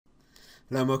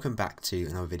Hello and welcome back to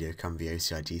another video from the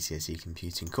OCR GCSE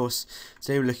computing course.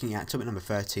 Today we're looking at topic number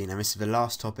 13, and this is the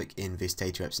last topic in this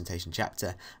data representation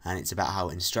chapter, and it's about how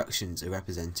instructions are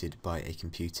represented by a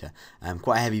computer.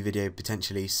 Quite a heavy video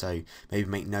potentially, so maybe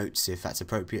make notes if that's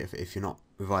appropriate. If you're not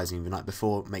revising the night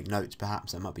before, make notes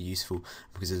perhaps, that might be useful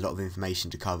because there's a lot of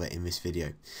information to cover in this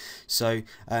video. So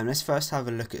let's first have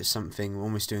a look at something. We're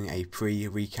almost doing a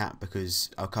pre-recap because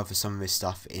I'll cover some of this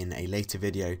stuff in a later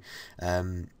video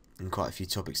in quite a few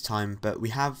topics time, but we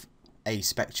have a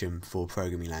spectrum for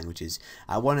programming languages.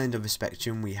 At one end of the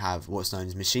spectrum we have what's known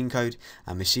as machine code,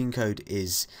 and machine code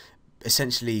is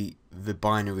essentially the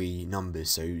binary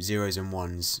numbers, so zeros and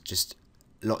ones, just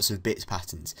lots of bits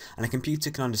patterns, and a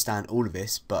computer can understand all of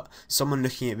this, but someone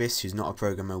looking at this who's not a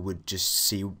programmer would just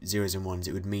see zeros and ones.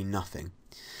 It would mean nothing.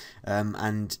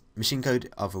 And machine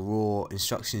code are the raw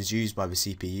instructions used by the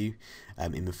CPU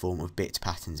in the form of bit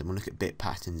patterns, and we'll look at bit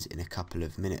patterns in a couple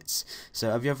of minutes. So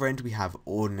at the other end we have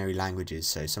ordinary languages,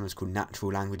 so sometimes called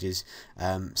natural languages.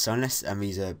 So unless, and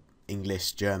these are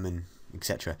English, German,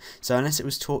 etc. So unless it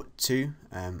was taught to,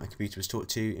 a computer was taught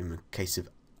to, in the case of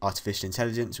artificial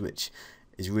intelligence, which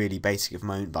is really basic at the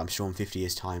moment, but I'm sure in 50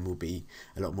 years time will be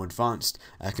a lot more advanced.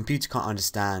 A computer can't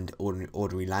understand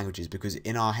ordinary languages because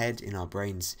in our head, in our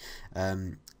brains,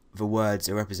 the words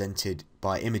are represented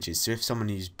by images. So if someone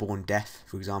who's born deaf,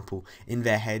 for example, in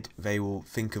their head they will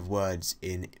think of words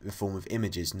in the form of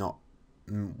images, not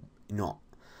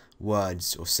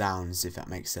words or sounds, if that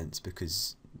makes sense,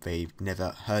 because they've never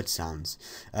heard sounds.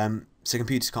 So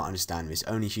computers can't understand this.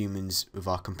 Only humans with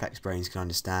our complex brains can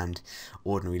understand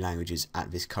ordinary languages at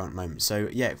this current moment. So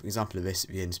yeah, for example of this,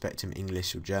 if you inspect them,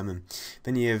 English or German.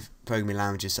 Then you have programming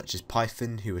languages such as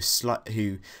Python, who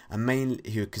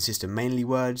consist of mainly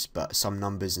words, but some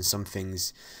numbers and some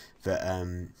things that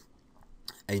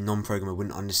a non-programmer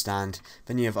wouldn't understand.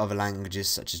 Then you have other languages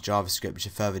such as JavaScript, which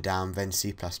are further down, then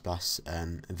C++,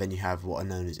 and then you have what are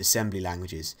known as assembly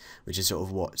languages, which are sort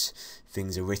of what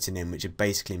things are written in, which are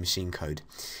basically machine code.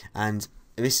 And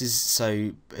this is,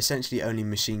 so essentially only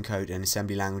machine code and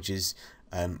assembly languages,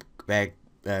 they're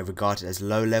regarded as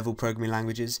low-level programming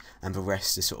languages, and the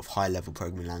rest are sort of high-level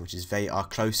programming languages. They are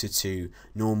closer to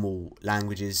normal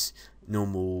languages,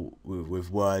 normal with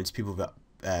words. People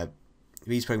that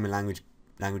these programming languages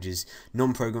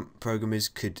non-programmers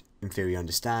could in theory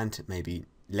understand, maybe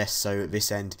less so at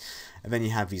this end. And then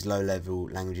you have these low-level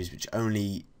languages which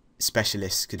only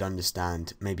specialists could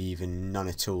understand, maybe even none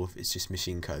at all if it's just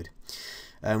machine code.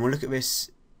 We'll look at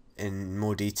this in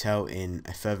more detail in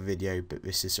a further video, but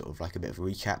this is sort of like a bit of a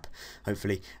recap,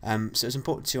 hopefully. So it's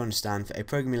important to understand that a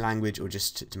programming language, or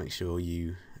just to make sure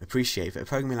you appreciate that a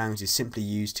programming language is simply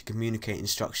used to communicate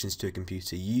instructions to a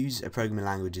computer. Use a programming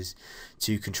languages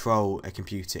to control a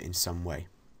computer in some way.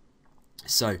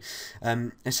 So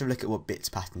let's have a look at what bits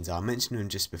patterns are. I mentioned them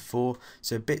just before.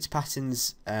 So bits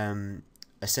patterns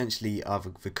essentially are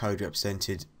the code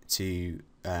represented to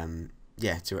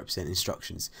represent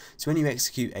instructions. So when you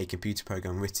execute a computer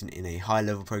program written in a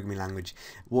high-level programming language,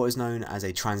 what is known as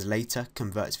a translator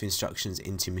converts the instructions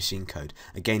into machine code.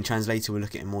 Again, translator we'll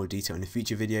look at in more detail in a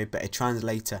future video, but a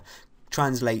translator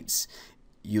translates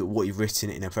what you've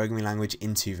written in a programming language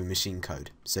into the machine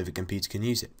code so the computer can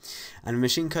use it. And the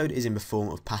machine code is in the form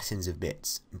of patterns of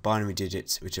bits, binary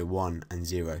digits which are 1 and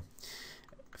 0.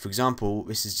 For example,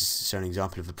 this is just showing an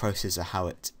example of the processor, how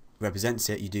it represents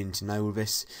it. You do need to know all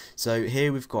this. So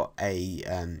here we've got a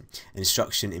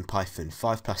instruction in Python,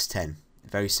 5 plus 10,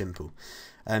 very simple.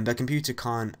 The computer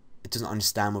it doesn't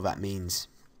understand what that means,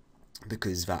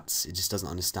 because it just doesn't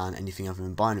understand anything other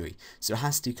than binary, so it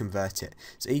has to convert it.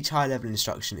 So each high level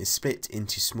instruction is split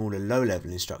into smaller low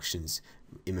level instructions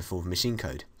in the form of machine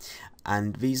code,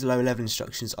 and these low level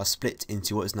instructions are split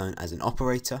into what is known as an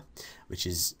operator, which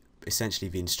is essentially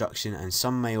the instruction, and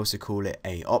some may also call it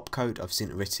a opcode. I've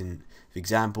seen it written, the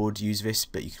exam board use this,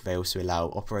 but they also allow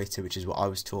operator, which is what I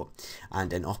was taught,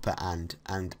 and an operand.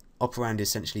 And operand is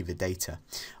essentially the data.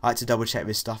 I had to double check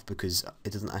this stuff because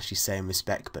it doesn't actually say in the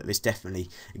spec, but this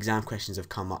definitely, exam questions have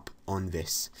come up on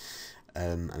this,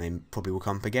 and they probably will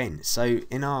come up again. So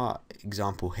in our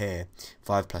example here,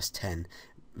 5 plus 10,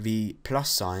 the plus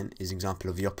sign is an example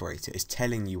of the operator. It's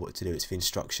telling you what to do, it's the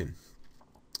instruction.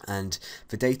 And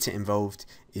the data involved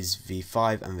is the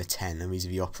 5 and the 10, and these are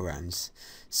the operands.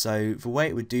 So the way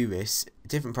it would do this,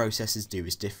 different processors do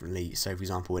this differently. So for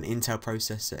example, an Intel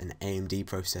processor, an AMD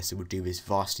processor would do this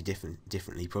vastly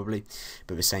differently probably,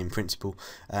 but the same principle.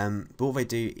 But what they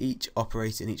do, each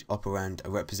operator and each operand are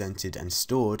represented and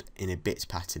stored in a bit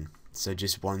pattern. so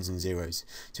just ones and zeros.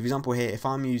 So for example here, if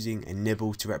I'm using a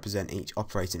nibble to represent each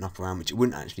operator and operand, which it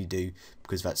wouldn't actually do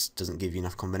because that doesn't give you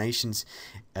enough combinations,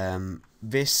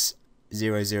 this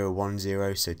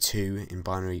 0010, so 2 in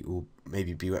binary, will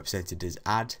maybe be represented as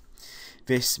add.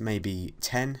 This may be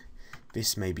 10,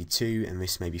 this may be 2, and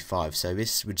this may be 5. So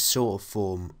this would sort of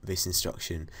form this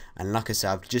instruction. And like I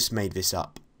said, I've just made this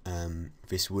up.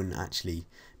 This wouldn't actually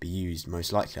be used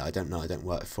most likely. I don't know. I don't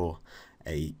work for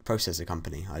a processor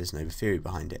company. I just know the theory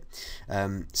behind it.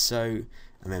 And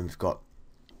then we've got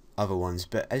other ones.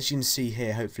 But as you can see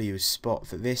here, hopefully you spot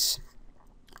that this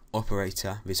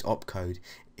operator, this opcode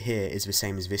here, is the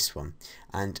same as this one.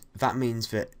 And that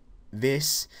means that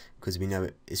this, because we know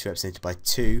it's represented by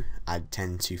 2, add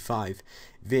 10 to 5,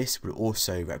 this will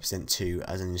also represent 2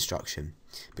 as an instruction,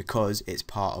 because it's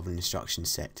part of an instruction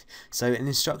set. So an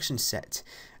instruction set,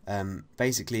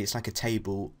 basically it's like a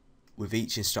table with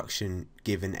each instruction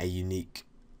given a unique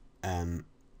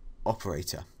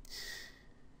operator,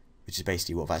 which is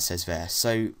basically what that says there.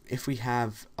 So if we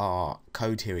have our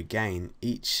code here again,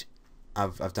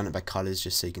 I've done it by colours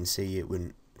just so you can see it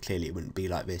wouldn't be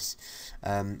like this.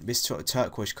 This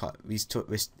turquoise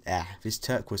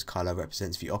colour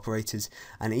represents the operators,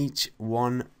 and each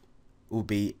one will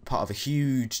be part of a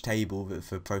huge table that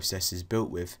the processor is built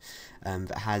with,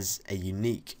 that has a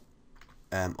unique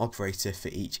operator for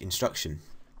each instruction.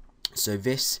 So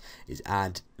this is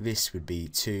add, this would be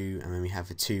 2, and then we have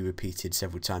the 2 repeated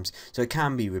several times. So it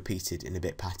can be repeated in a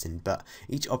bit pattern, but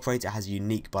each operator has a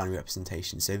unique binary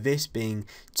representation. So this being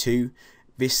 2,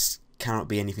 this cannot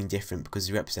be anything different because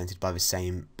it's represented by the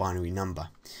same binary number.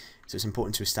 So it's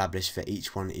important to establish that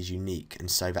each one is unique,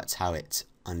 and so that's how it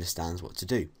understands what to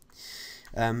do.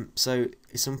 So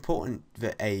it's important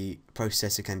that a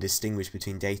processor can distinguish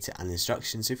between data and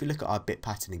instructions. So if we look at our bit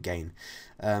pattern again,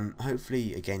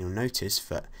 hopefully again you'll notice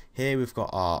that here we've got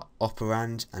our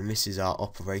operand, and this is our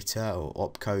operator or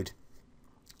opcode,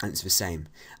 and it's the same.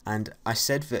 And I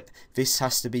said that this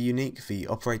has to be unique, the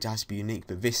operator has to be unique,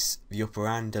 but the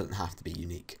operand doesn't have to be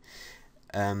unique.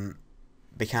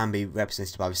 They can be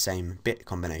represented by the same bit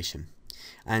combination.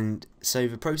 And so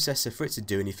the processor, for it to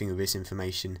do anything with this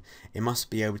information, it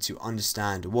must be able to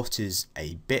understand what is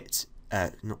a bit,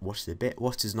 what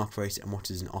is an operator and what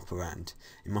is an operand.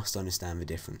 It must understand the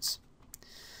difference.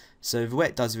 So the way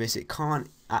it does this, it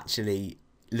can't actually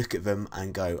look at them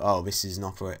and go, oh, this is an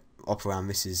operand,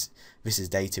 this is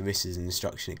data, this is an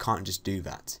instruction. It can't just do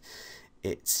that.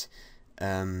 It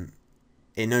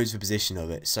knows the position of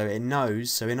it, so it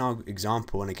knows. So in our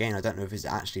example, and again I don't know if it's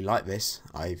actually like this,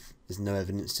 there's no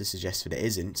evidence to suggest that it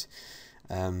isn't,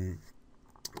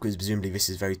 because presumably this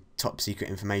is very top secret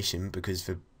information, because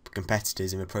the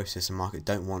competitors in the processor market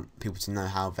don't want people to know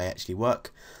how they actually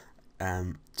work.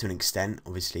 To an extent,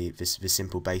 obviously the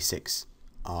simple basics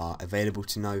are available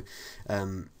to know.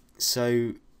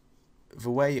 So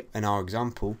the way in our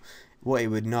example, what it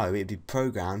would know, it'd be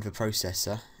programmed, the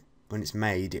processor, when it's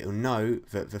made, it'll know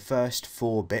that the first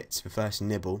 4 bits, the first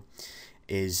nibble,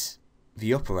 is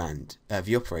the operand,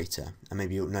 the operator, and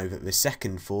maybe it'll know that the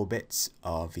second 4 bits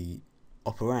are the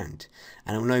operand,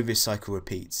 and it'll know this cycle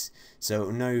repeats. So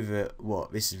it'll know that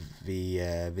this is the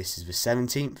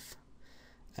 17th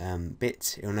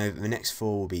bit. It'll know that the next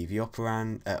 4 will be the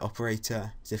operand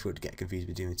operator. It's difficult to get confused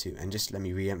between the two. And just let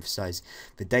me re-emphasize: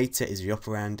 the data is the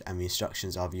operand, and the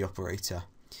instructions are the operator.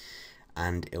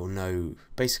 And it'll know,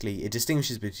 basically it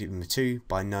distinguishes between the two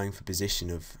by knowing the position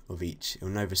of each. It'll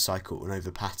know the cycle, it'll know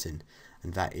the pattern,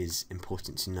 and that is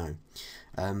important to know.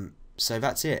 So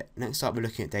that's it. Next up we're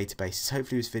looking at databases.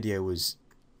 Hopefully this video was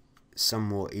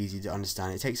somewhat easy to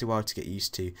understand. It takes a while to get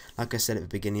used to. Like I said at the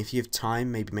beginning, if you have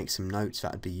time, maybe make some notes,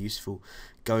 that would be useful.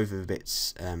 Go over the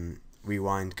bits,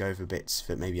 rewind, go over bits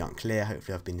that maybe aren't clear.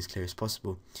 Hopefully I've been as clear as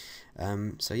possible.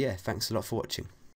 So yeah, thanks a lot for watching.